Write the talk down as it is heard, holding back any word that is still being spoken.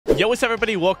Yo, what's up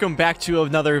everybody? Welcome back to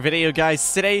another video,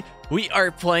 guys. Today we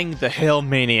are playing the Hill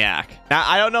Maniac. Now,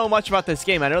 I don't know much about this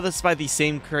game. I know this is by the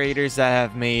same creators that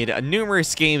have made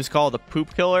numerous games called The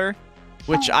Poop Killer,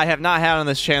 which I have not had on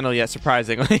this channel yet,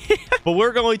 surprisingly. But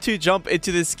we're going to jump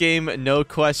into this game, no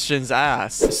questions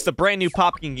asked. It's the brand new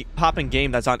popping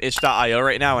game that's on itch.io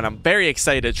right now, and I'm very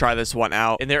excited to try this one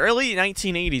out. In the early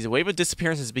 1980s, a wave of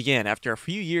disappearances began. After a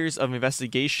few years of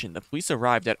investigation, the police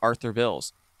arrived at Arthur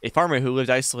Bill's, a farmer who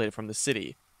lived isolated from the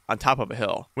city on top of a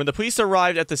hill. When the police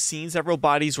arrived at the scene, several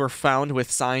bodies were found with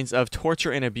signs of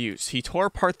torture and abuse. He tore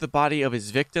apart the body of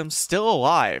his victim, still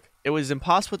alive. It was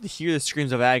impossible to hear the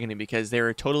screams of agony because they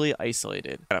were totally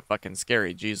isolated. Kinda fucking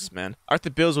scary, Jesus, man. Arthur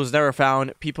Bill's was never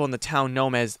found. People in the town know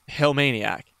him as Hill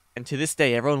Maniac, and to this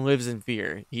day, everyone lives in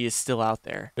fear. He is still out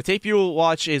there. The tape you will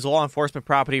watch is law enforcement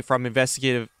property from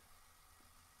investigative...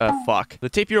 The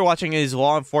tape you're watching is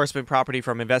law enforcement property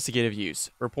from investigative use.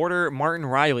 Reporter Martin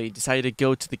Rilley decided to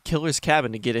go to the killer's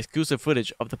cabin to get exclusive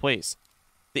footage of the place.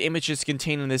 The images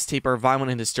contained in this tape are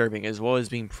violent and disturbing, as well as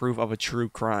being proof of a true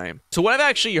crime. So what I've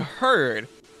actually heard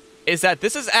is that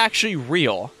this is actually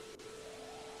real.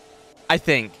 I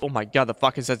think. Oh my god, the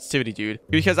fucking sensitivity, dude.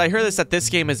 Because I heard that this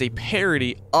game is a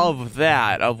parody of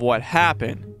that, of what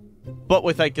happened, but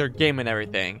with like their game and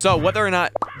everything. So whether or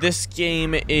not this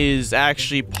game is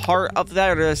actually part of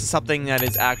that, or this is something that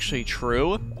is actually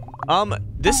true,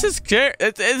 this is scary.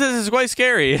 This is quite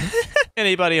scary.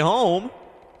 Anybody home?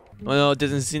 Well, it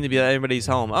doesn't seem to be that anybody's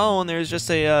home. Oh, and there's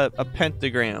just a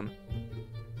pentagram.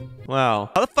 Wow.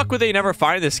 How the fuck would they never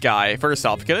find this guy? First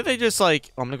off, couldn't they just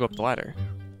like... Oh, I'm gonna go up the ladder.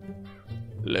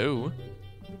 Hello?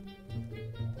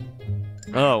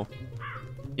 Oh.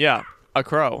 Yeah. A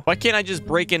crow. Why can't I just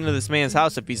break into this man's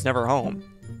house if he's never home?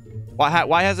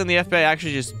 Why hasn't the FBI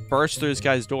actually just burst through this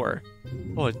guy's door?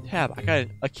 Oh, a tab. I got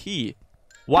a key.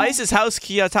 Why is his house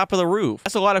key on top of the roof?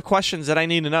 That's a lot of questions that I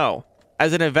need to know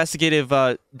as an investigative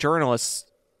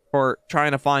journalist for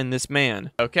trying to find this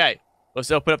man. Okay,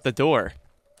 let's open up the door.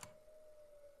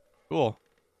 Cool.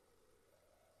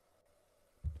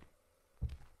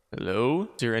 Hello?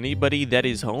 Is there anybody that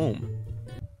is home?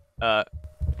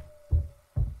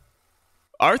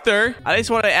 Arthur, I just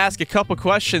want to ask a couple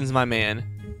questions, my man.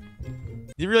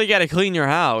 You really got to clean your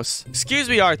house. Excuse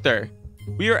me, Arthur.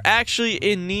 We are actually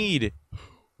in need.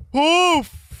 Oh,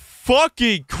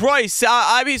 fucking Christ.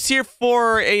 I'm just here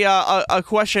for a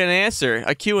question and answer,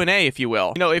 a Q&A, if you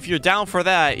will. You know, if you're down for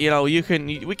that, you know, we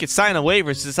could sign a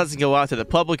waiver so this doesn't go out to the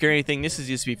public or anything. This is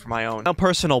just be for my own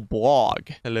personal blog.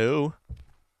 Hello?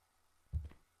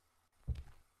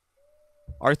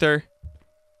 Arthur?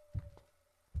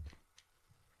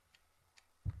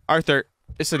 Arthur,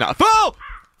 it's enough. Oh!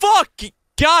 Fuck!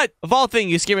 God! Of all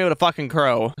things, you scared me with a fucking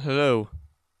crow. Hello.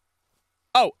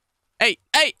 Oh! Hey!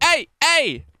 Hey! Hey!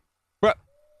 Hey! Bro.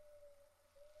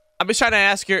 I'm just trying to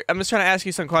ask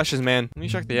you some questions, man. Let me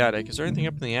check the attic. Is there anything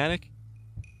up in the attic?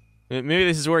 Maybe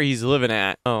this is where he's living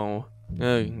at. Oh.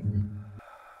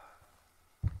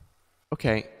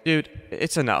 Okay, dude,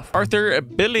 it's enough. Arthur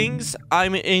Billings,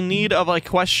 I'm in need of a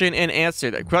question and answer.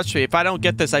 Trust me, if I don't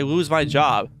get this, I lose my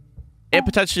job. And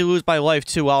potentially lose my life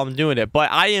too while I'm doing it, but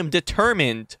I am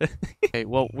determined. Okay,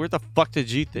 well, where the fuck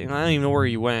did you think? I don't even know where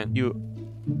you went.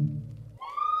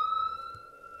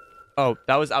 Oh,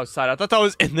 that was outside. I thought that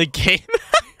was in the game.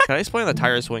 Can I explain the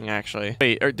tire swing, actually?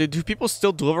 Wait, do people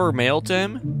still deliver mail to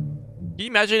him? Can you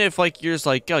imagine if, like, you're just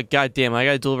like, oh, goddamn, I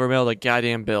gotta deliver mail to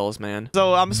goddamn Bills, man.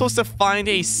 So I'm supposed to find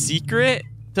a secret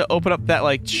to open up that,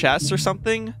 like, chest or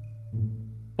something?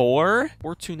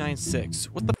 4296.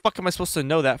 What the fuck am I supposed to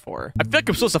know that for? I feel like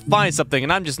I'm supposed to find something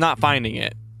and I'm just not finding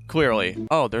it. Clearly.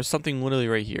 Oh, there's something literally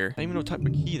right here. I don't even know what type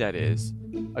of key that is.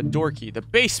 A door key. The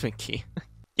basement key.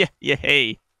 Yeah,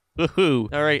 hey.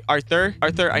 Woohoo. Alright, Arthur.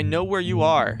 Arthur, I know where you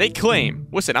are. They claim.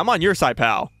 Listen, I'm on your side,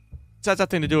 pal. This has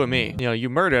nothing to do with me. You know, you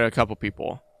murdered a couple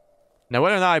people. Now,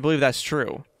 whether or not I believe that's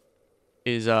true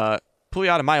is, completely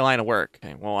out of my line of work.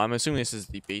 Okay, well, I'm assuming this is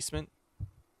the basement.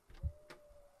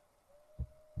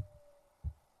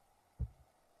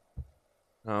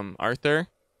 Arthur?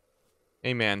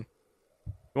 Hey, man.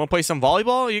 You want to play some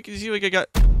volleyball? You can see like I got...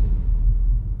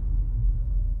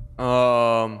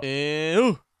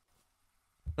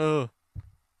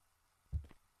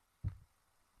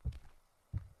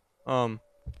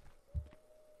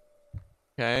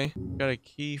 Okay. Got a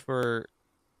key for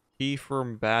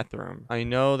bathroom. I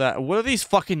know that. What are these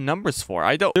fucking numbers for?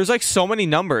 I don't... There's like so many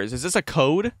numbers. Is this a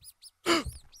code?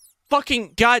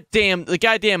 Fucking goddamn, the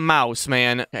goddamn mouse,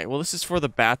 man. Okay, well, this is for the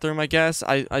bathroom, I guess.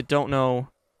 I don't know.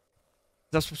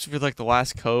 Is that supposed to be like the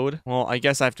last code? Well, I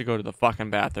guess I have to go to the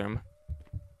fucking bathroom.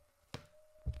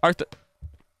 Arthur.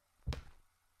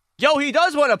 Yo, he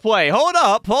does want to play. Hold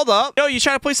up. Hold up. Yo, you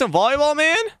trying to play some volleyball,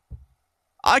 man?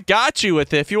 I got you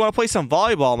with it if you want to play some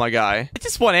volleyball, my guy. I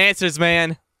just want answers,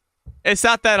 man. It's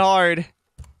not that hard.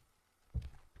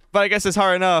 But I guess it's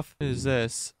hard enough. What is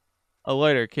this? A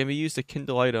lighter can be used to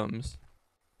kindle items.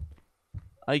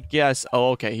 I guess. Oh,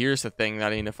 okay. Here's the thing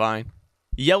that I need to find.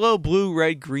 Yellow, blue,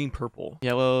 red, green, purple.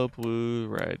 Yellow, blue,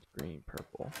 red, green,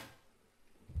 purple.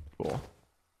 Cool.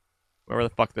 Whatever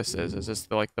the fuck this is. Is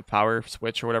this like the power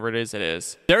switch or whatever it is? It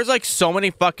is. There's like so many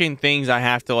fucking things I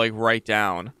have to like write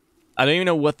down. I don't even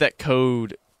know what that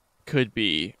code could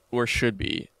be or should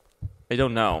be. I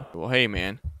don't know. Well, hey,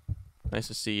 man. Nice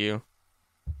to see you.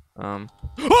 Oh!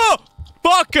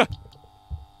 Fuck!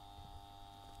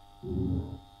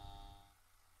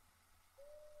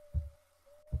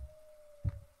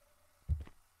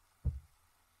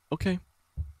 Okay.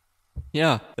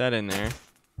 Yeah, that in there.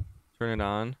 Turn it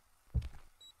on.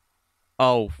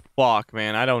 Oh, fuck,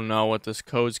 man. I don't know what this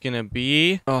code's gonna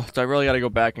be. Oh, so I really gotta go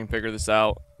back and figure this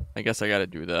out. I guess I gotta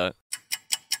do that.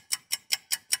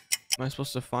 Am I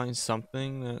supposed to find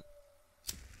something that...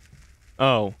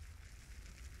 Oh.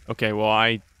 Okay, well,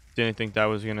 I didn't think that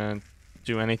was gonna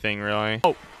do anything, really.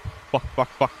 Oh! Fuck, fuck,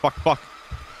 fuck, fuck, fuck.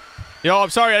 Yo, I'm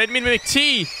sorry, I didn't mean to make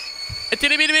tea! I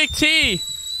didn't mean to make tea!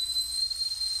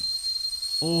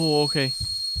 Oh, okay.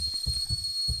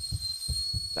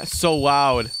 That's so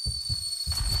loud.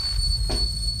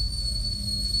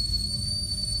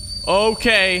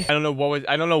 Okay. I don't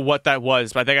know what that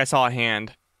was, but I think I saw a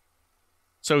hand.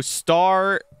 So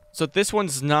star, so this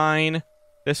one's 9,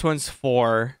 this one's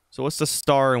 4. So what's the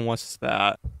star and what's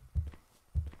that?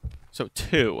 So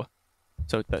 2.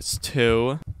 So that's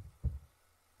 2.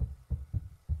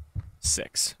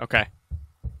 6. Okay.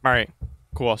 All right.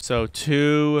 Cool. So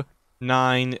 2,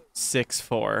 9, 6,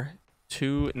 4.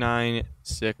 2, 9,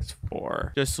 6,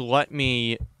 4. Just let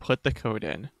me put the code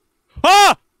in.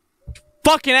 Ah!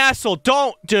 Fucking asshole.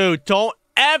 Don't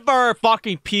ever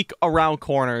fucking peek around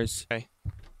corners. Okay.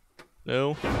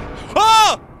 No.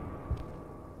 Ah!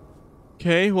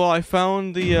 Okay, well, I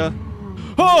found the,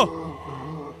 Oh!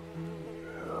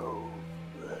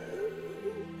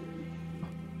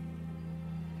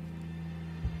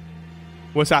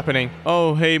 What's happening?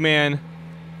 Oh, hey, man.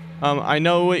 I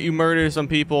know you murdered some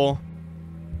people.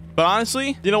 But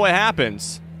honestly, you know what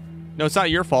happens? No, it's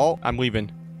not your fault. I'm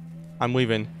leaving. I'm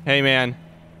leaving. Hey, man.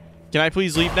 Can I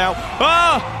please leave now?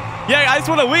 Ah! Yeah, I just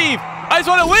want to leave. I just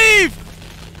want to leave!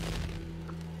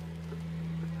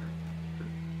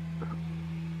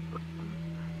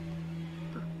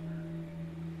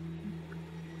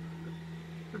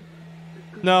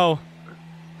 No.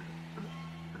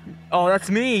 Oh, that's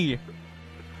me.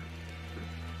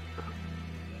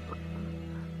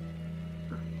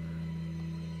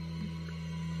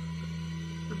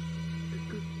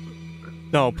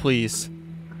 No, please.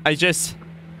 I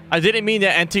didn't mean to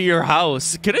enter your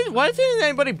house. Why didn't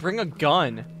anybody bring a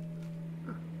gun?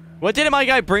 Why didn't my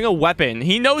guy bring a weapon?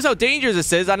 He knows how dangerous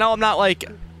this is. I know I'm not like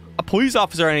a police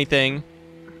officer or anything.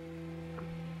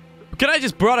 Could I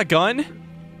just brought a gun?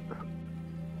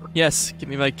 Yes, give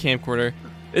me my camcorder.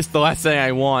 It's the last thing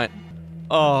I want.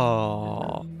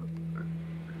 Oh.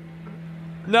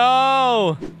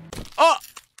 No. Oh.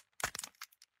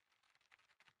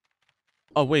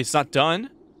 Oh, wait, it's not done?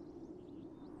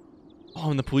 Oh,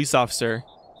 I'm the police officer.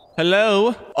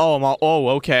 Hello? Oh, oh,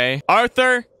 okay.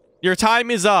 Arthur, your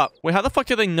time is up. Wait, how the fuck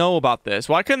do they know about this?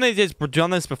 Why couldn't they just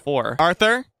done this before?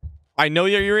 Arthur, I know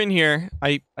you're in here.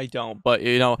 I don't, but,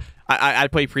 you know, I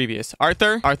play previous.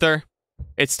 Arthur,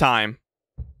 it's time.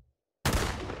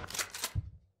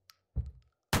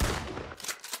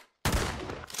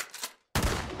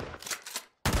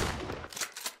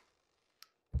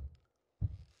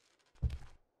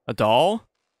 A doll?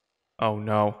 Oh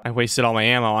no, I wasted all my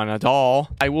ammo on a doll.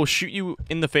 I will shoot you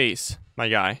in the face, my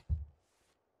guy.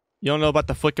 You don't know about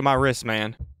the flick of my wrist,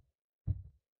 man.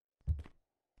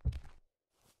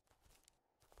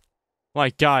 My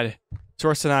god, it's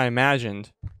worse than I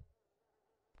imagined.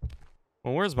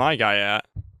 Well, where's my guy at?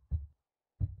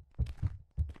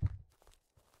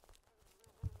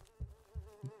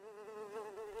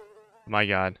 My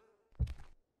god.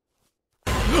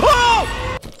 Oh!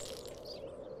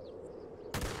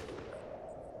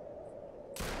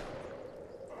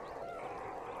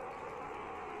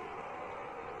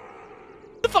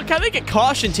 Fuck, how did they get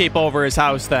caution tape over his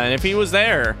house then if he was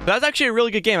there? That's actually a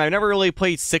really good game. I've never really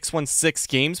played 616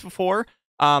 games before.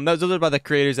 Those are by the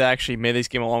creators that actually made this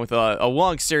game, along with a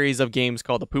long series of games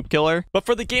called the Poop Killer. But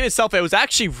for the game itself, it was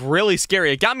actually really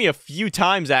scary. It got me a few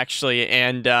times, actually,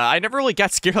 and I never really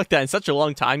got scared like that in such a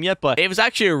long time yet, but it was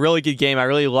actually a really good game. I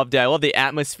really loved it. I love the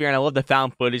atmosphere, and I love the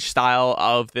found footage style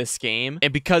of this game.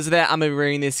 And because of that, I'm gonna be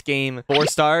rating this game 4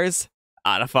 stars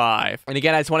out of 5. And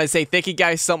again, I just want to say thank you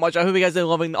guys so much. I hope you guys are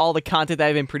loving all the content that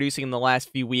I've been producing in the last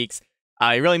few weeks.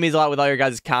 It really means a lot with all your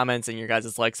guys' comments and your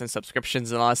guys' likes and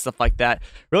subscriptions and all that stuff like that.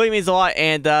 Really means a lot,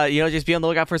 and you know, just be on the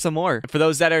lookout for some more. For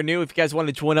those that are new, if you guys want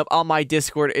to join up on my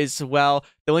Discord as well,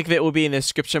 the link of it will be in the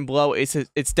description below. It's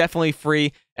definitely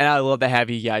free, and I'd love to have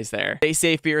you guys there. Stay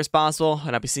safe, be responsible,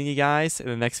 and I'll be seeing you guys in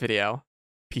the next video.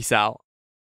 Peace out.